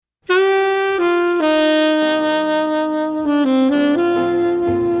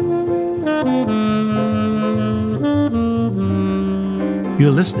You're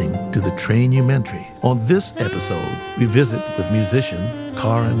listening to the Trainumentary. On this episode, we visit with musician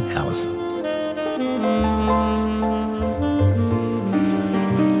Karen Allison.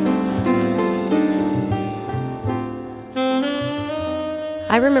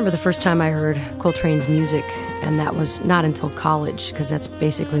 I remember the first time I heard Coltrane's music, and that was not until college, because that's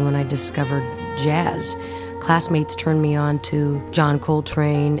basically when I discovered jazz. Classmates turned me on to John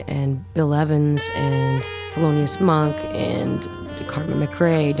Coltrane and Bill Evans and Thelonious Monk and Carmen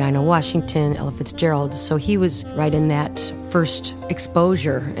McRae, Dinah Washington, Ella Fitzgerald. So he was right in that first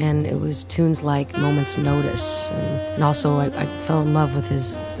exposure, and it was tunes like Moment's Notice. And also I fell in love with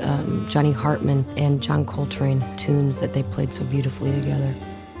his Johnny Hartman and John Coltrane tunes that they played so beautifully together.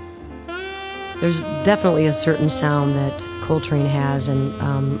 There's definitely a certain sound that Coltrane has, and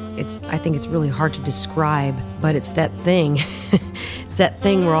I think it's really hard to describe, but it's that thing. It's that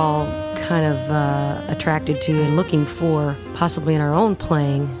thing we're all kind of attracted to and looking for, possibly in our own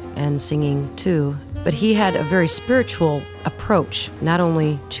playing and singing too. But he had a very spiritual approach, not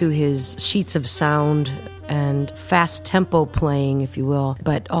only to his sheets of sound and fast tempo playing, if you will,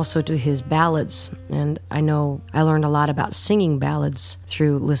 but also to his ballads. And I know I learned a lot about singing ballads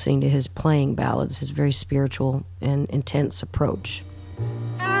through listening to his playing ballads, his very spiritual and intense approach.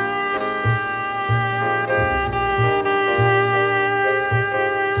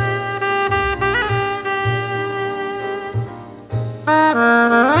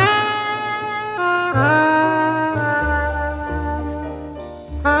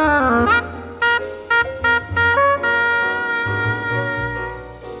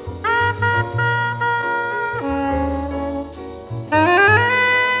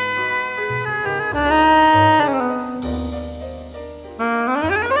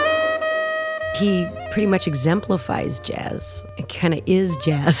 He pretty much exemplifies jazz. It kind of is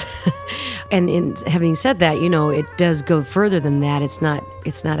jazz. And in having said that, it does go further than that. It's not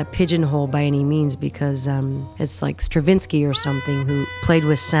a pigeonhole by any means, because it's like Stravinsky or something, who played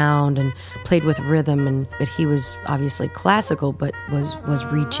with sound and played with rhythm, but he was obviously classical, but was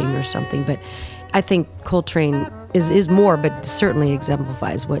reaching or something. But I think Coltrane is more, but certainly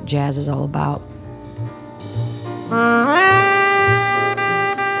exemplifies what jazz is all about.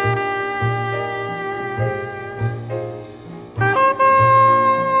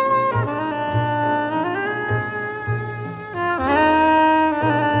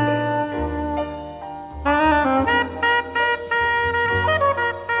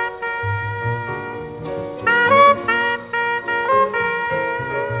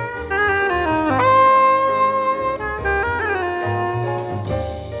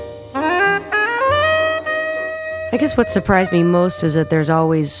 I guess what surprised me most is that there's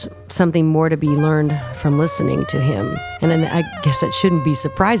always something more to be learned from listening to him. And I guess that shouldn't be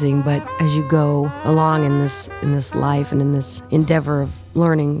surprising, but as you go along in this life and in this endeavor of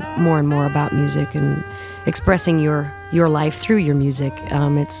learning more and more about music and expressing your life through your music,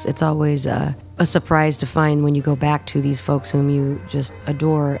 it's always a surprise to find when you go back to these folks whom you just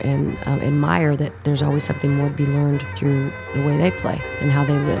adore and admire, that there's always something more to be learned through the way they play and how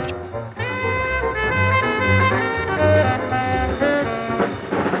they lived.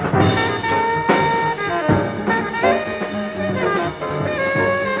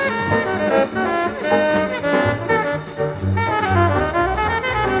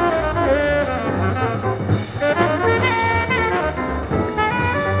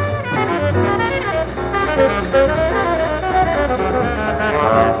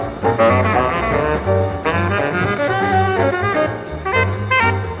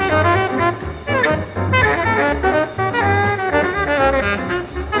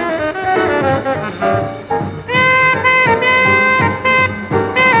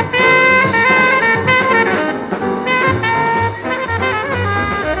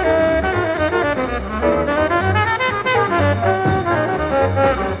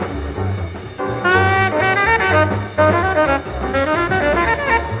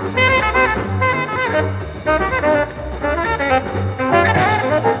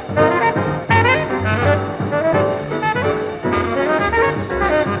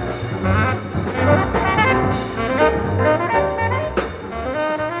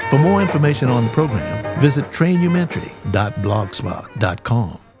 For more information on the program, visit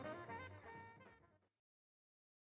trainumentary.blogspot.com.